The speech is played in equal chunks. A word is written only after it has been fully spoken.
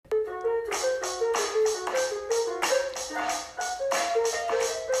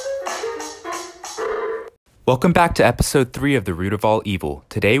Welcome back to episode 3 of The Root of All Evil.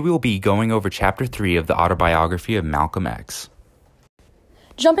 Today we will be going over chapter 3 of the Autobiography of Malcom X.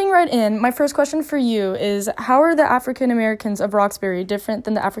 Jumping right in, my first question for you is, how are the African Americans of Roxbury different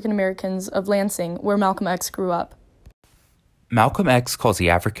than the African Americans of Lansing, where Malcom X grew up? Malcom X calls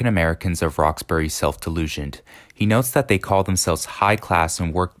the African Americans of Roxbury self-delusioned. He notes that they call themselves high class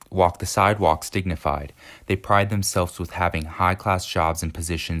and walk the sidewalks dignified. They pride themselves with having high-class jobs and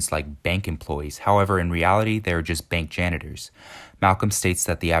positions like bank employees. However, in reality, they are just bank janitors. Malcom states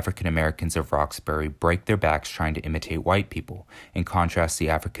that the African Americans of Roxbury break their backs trying to imitate white people. In contrast, the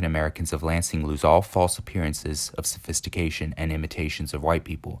African Americans of Lansing lose all false appearances of sophistication and imitations of white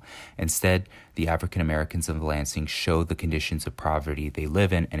people. Instead, the African Americans of Lansing show the conditions of poverty they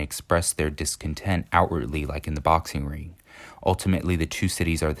live in and express their discontent outwardly, like in the boxing ring. Ultimately, the two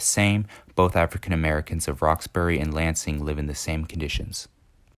cities are the same. Both African Americans of Roxbury and Lansing live in the same conditions.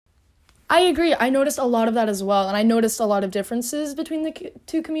 I agree. I noticed a lot of that as well, and I noticed a lot of differences between the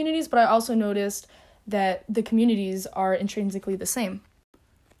two communities, but I also noticed that the communities are intrinsically the same.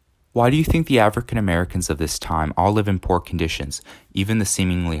 Why do you think the African Americans of this time all live in poor conditions, even the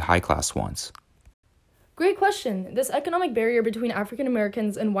seemingly high-class ones? Great question. This economic barrier between African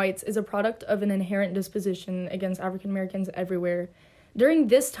Americans and whites is a product of an inherent disposition against African Americans everywhere. During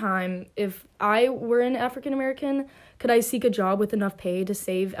this time, if I were an African American, could I seek a job with enough pay to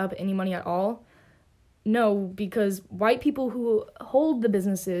save up any money at all? No, because white people who hold the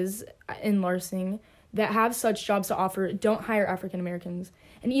businesses in Lansing that have such jobs to offer don't hire African Americans.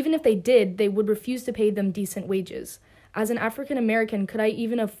 And even if they did, they would refuse to pay them decent wages. As an African American, could I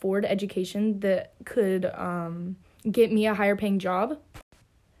even afford education that could get me a higher paying job?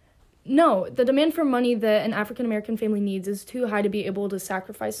 No, the demand for money that an African American family needs is too high to be able to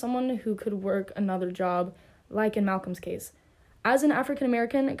sacrifice someone who could work another job, like in Malcom's case. As an African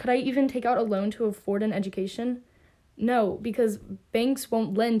American, could I even take out a loan to afford an education? No, because banks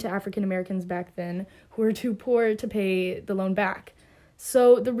won't lend to African Americans back then who are too poor to pay the loan back.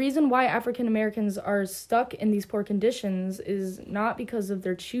 So the reason why African Americans are stuck in these poor conditions is not because of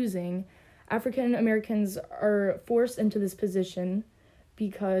their choosing. African Americans are forced into this position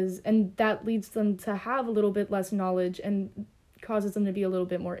and that leads them to have a little bit less knowledge and causes them to be a little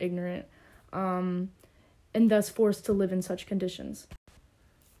bit more ignorant, and thus forced to live in such conditions.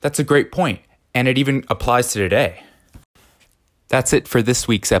 That's a great point, and it even applies to today. That's it for this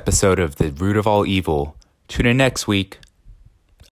week's episode of The Root of All Evil. Tune in next week.